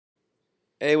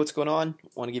Hey, what's going on? I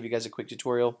want to give you guys a quick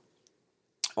tutorial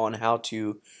on how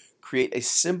to create a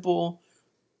simple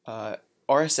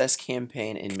RSS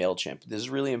campaign in MailChimp. This is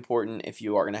really important if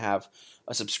you are going to have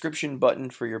a subscription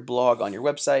button for your blog on your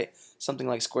website, something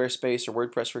like Squarespace or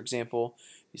WordPress, for example.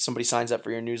 If somebody signs up for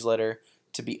your newsletter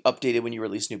to be updated when you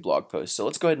release new blog posts. So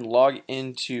let's go ahead and log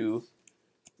into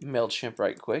MailChimp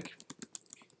right quick.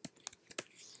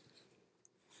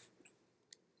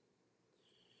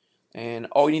 And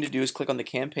all we need to do is click on the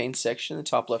campaign section in the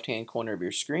top left hand corner of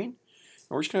your screen. And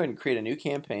we're just going to go ahead and create a new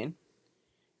campaign.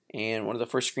 And one of the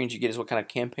first screens you get is what kind of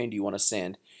campaign do you want to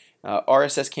send.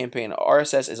 RSS campaign.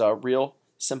 RSS is a real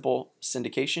simple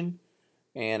syndication.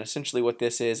 And essentially what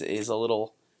this is a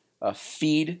little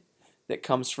feed that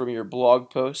comes from your blog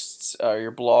posts,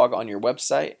 your blog on your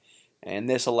website. And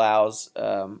this allows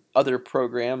other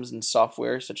programs and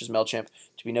software such as MailChimp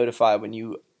to be notified when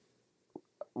you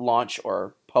launch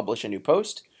or publish a new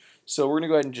post. So we're going to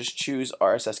go ahead and just choose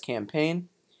RSS campaign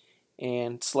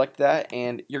and select that,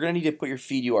 and you're going to need to put your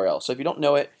feed URL. So if you don't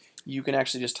know it, you can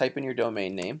actually just type in your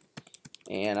domain name,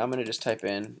 and I'm going to just type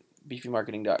in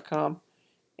beefymarketing.com,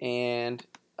 and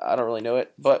I don't really know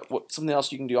it, but something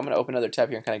else you can do, I'm going to open another tab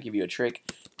here and kind of give you a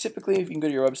trick. Typically, if you can go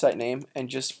to your website name and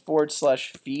just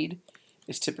 /feed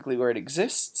is typically where it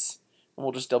exists, and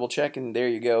we'll just double check, and there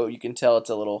you go. You can tell it's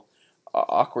a little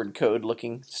awkward code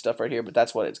looking stuff right here, but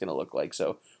that's what it's going to look like.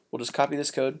 So we'll just copy this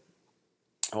code,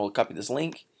 and we'll copy this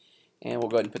link, and we'll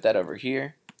go ahead and put that over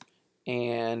here,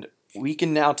 and we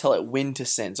can now tell it when to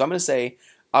send. So I'm going to say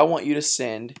I want you to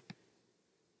send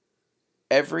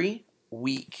every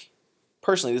week.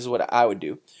 Personally, this is what I would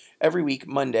do. Every week,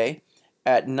 Monday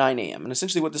at 9 a.m. And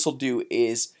essentially what this will do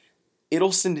is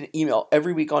it'll send an email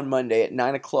every week on Monday at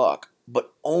 9 o'clock,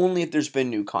 but only if there's been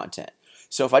new content.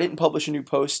 So if I didn't publish a new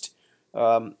post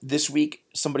this week,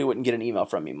 somebody wouldn't get an email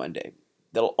from me Monday.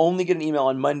 They'll only get an email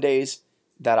on Mondays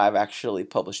that I've actually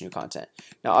published new content.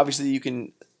 Now, obviously, you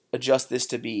can adjust this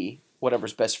to be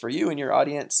whatever's best for you and your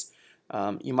audience.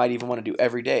 You might even want to do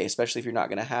every day, especially if you're not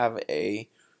going to have a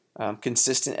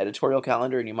consistent editorial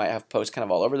calendar and you might have posts kind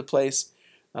of all over the place.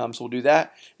 So we'll do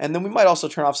that. And then we might also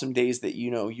turn off some days that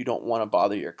you don't want to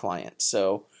bother your clients.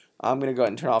 So I'm going to go ahead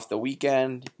and turn off the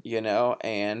weekend,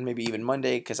 and maybe even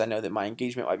Monday, because I know that my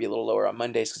engagement might be a little lower on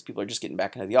Mondays because people are just getting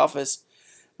back into the office.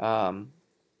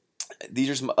 These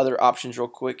are some other options real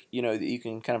quick, that you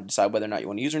can kind of decide whether or not you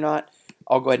want to use or not.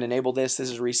 I'll go ahead and enable this. This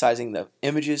is resizing the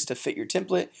images to fit your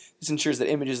template. This ensures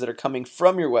that images that are coming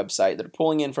from your website, that are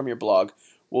pulling in from your blog,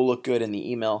 will look good in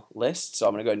the email list. So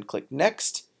I'm going to go ahead and click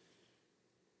Next.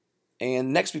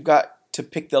 And next we've got to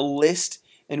pick the list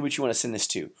in which you want to send this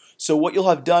to. So what you'll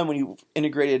have done when you've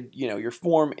integrated, your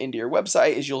form into your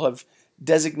website is you'll have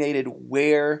designated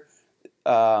where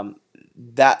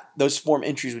those form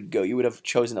entries would go. You would have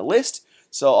chosen a list.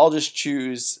 So I'll just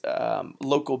choose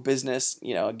local business.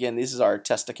 Again, this is our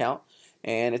test account,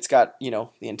 and it's got the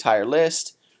entire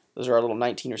list. Those are our little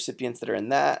 19 recipients that are in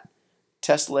that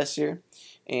test list here.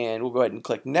 And we'll go ahead and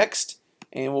click Next,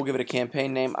 and we'll give it a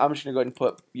campaign name. I'm just going to go ahead and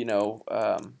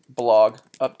put blog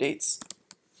updates.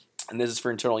 And this is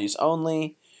for internal use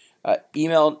only.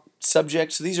 Email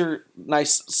subject. So these are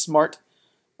nice, smart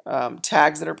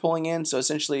tags that are pulling in. So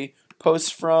essentially, posts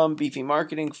from Beefy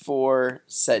Marketing for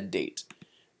said date.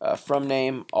 From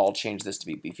name, I'll change this to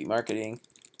be Beefy Marketing.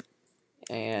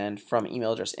 And from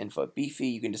email address, info@beefy.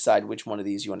 You can decide which one of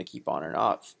these you want to keep on or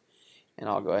off. And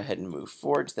I'll go ahead and move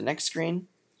forward to the next screen.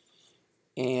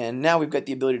 And now we've got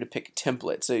the ability to pick a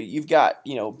template. So you've got,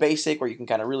 basic, where you can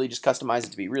kind of really just customize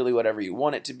it to be really whatever you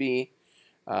want it to be.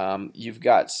 You've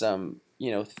got some,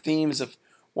 themes of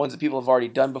ones that people have already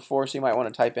done before. So you might want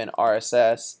to type in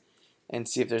RSS and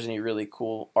see if there's any really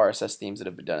cool RSS themes that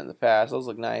have been done in the past. Those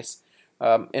look nice.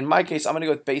 In my case, I'm going to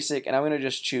go with basic, and I'm going to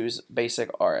just choose basic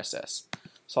RSS.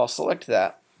 So I'll select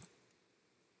that.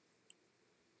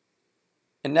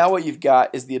 And now what you've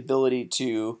got is the ability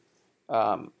to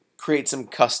create some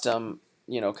custom,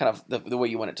 kind of the way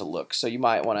you want it to look. So you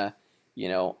might want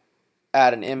to,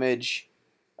 add an image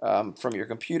from your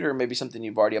computer, maybe something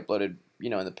you've already uploaded,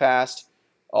 in the past.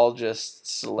 I'll just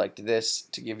select this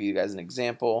to give you guys an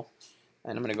example.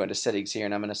 And I'm going to go into settings here,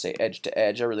 and I'm going to say edge to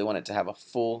edge. I really want it to have a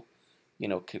full,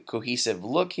 cohesive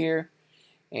look here.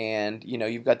 And,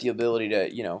 you've got the ability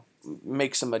to,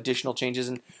 make some additional changes.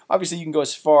 And obviously you can go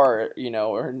as far,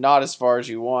 or not as far as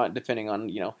you want, depending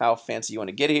on, how fancy you want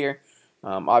to get here.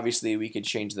 Obviously we could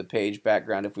change the page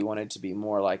background if we wanted to be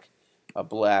more like a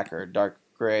black or a dark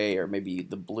gray, or maybe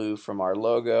the blue from our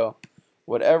logo.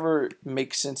 Whatever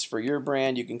makes sense for your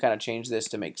brand, you can kind of change this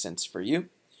to make sense for you.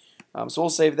 So we'll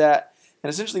save that. And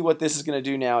essentially what this is going to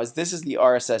do now is this is the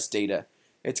RSS data.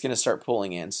 it's going to start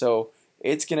pulling in. So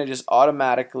it's going to just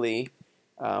automatically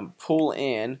pull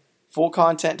in full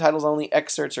content, titles only,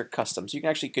 excerpts, or custom. So you can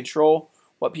actually control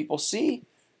what people see.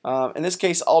 In this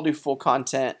case, I'll do full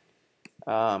content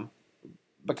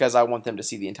because I want them to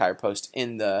see the entire post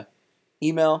in the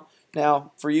email.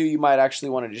 Now, for you, you might actually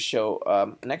want to just show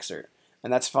an excerpt,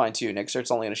 and that's fine too. An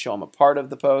excerpt's only going to show them a part of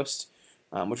the post,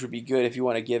 which would be good if you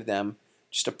want to give them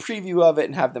just a preview of it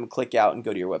and have them click out and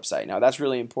go to your website. Now, that's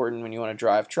really important when you want to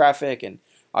drive traffic, and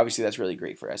obviously that's really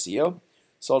great for SEO.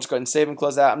 So I'll just go ahead and save and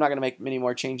close that. I'm not going to make many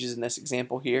more changes in this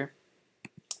example here,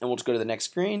 and we'll just go to the next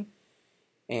screen,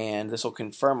 and this will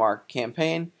confirm our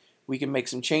campaign. We can make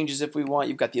some changes if we want.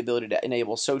 You've got the ability to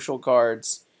enable social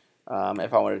cards.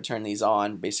 If I wanted to turn these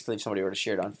on, basically if somebody were to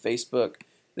share it on Facebook,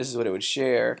 this is what it would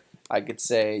share. I could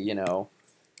say, you know,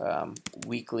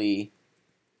 weekly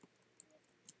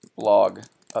blog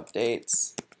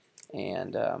updates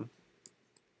and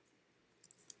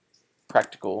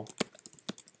practical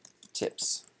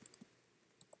tips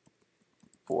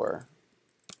for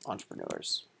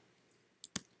entrepreneurs.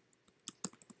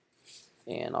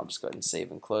 And I'll just go ahead and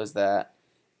save and close that.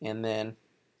 And then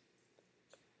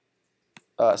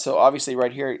so obviously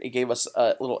right here it gave us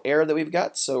a little error that we've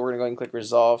got, so we're going to go ahead and click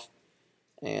resolve,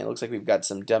 and it looks like we've got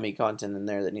some dummy content in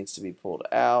there that needs to be pulled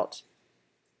out.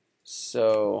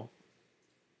 So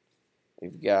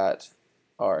we've got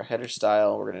our header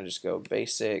style, we're going to just go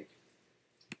basic,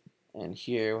 and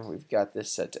here we've got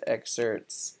this set to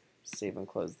excerpts. Save and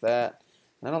close that.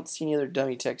 And I don't see any other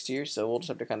dummy text here, so we'll just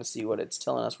have to kind of see what it's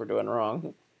telling us we're doing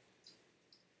wrong.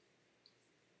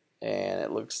 And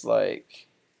it looks like,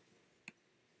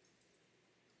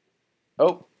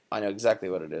 oh, I know exactly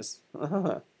what it is.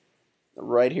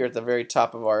 Right here at the very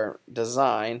top of our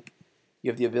design, you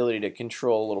have the ability to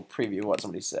control a little preview of what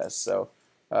somebody says. So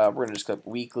we're going to just click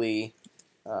weekly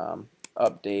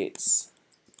updates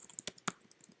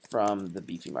from the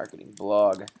Beefy Marketing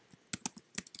blog.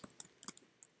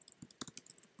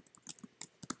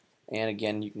 And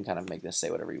again, you can kind of make this say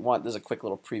whatever you want. There's a quick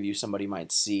little preview somebody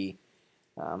might see.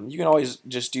 You can always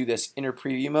just do this inner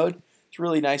preview mode. It's a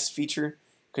really nice feature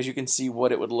because you can see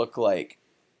what it would look like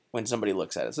when somebody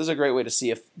looks at it. So this is a great way to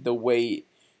see if the way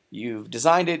you've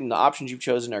designed it and the options you've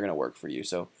chosen are going to work for you.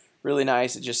 So really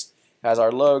nice. It just has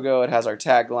our logo. It has our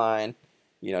tagline.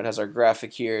 You know, it has our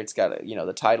graphic here. It's got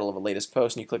the title of a latest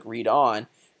post, and you click read on,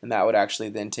 and that would actually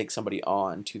then take somebody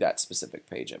on to that specific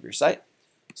page of your site.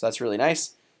 So that's really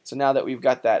nice. So now that we've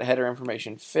got that header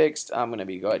information fixed, I'm going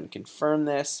to go ahead and confirm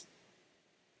this.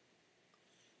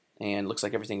 And it looks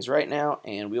like everything's right now,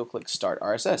 and we'll click Start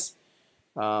RSS.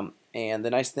 And the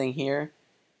nice thing here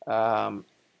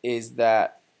is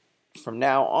that from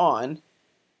now on,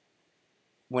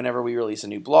 whenever we release a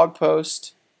new blog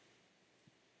post,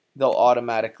 they'll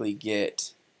automatically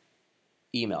get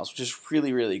emails, which is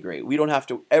really, really great. We don't have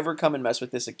to ever come and mess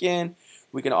with this again.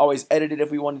 We can always edit it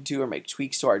if we wanted to, or make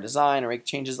tweaks to our design, or make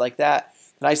changes like that.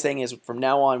 The nice thing is, from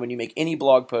now on, when you make any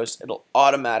blog post, it'll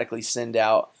automatically send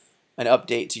out an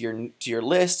update to your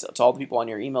list, to all the people on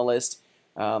your email list,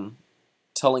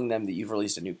 telling them that you've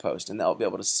released a new post, and they'll be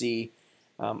able to see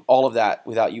all of that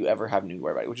without you ever having to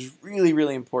worry about it, which is really,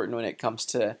 really important when it comes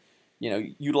to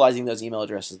utilizing those email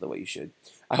addresses the way you should.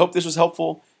 I hope this was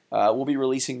helpful. We'll be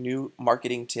releasing new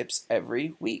marketing tips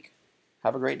every week.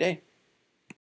 Have a great day.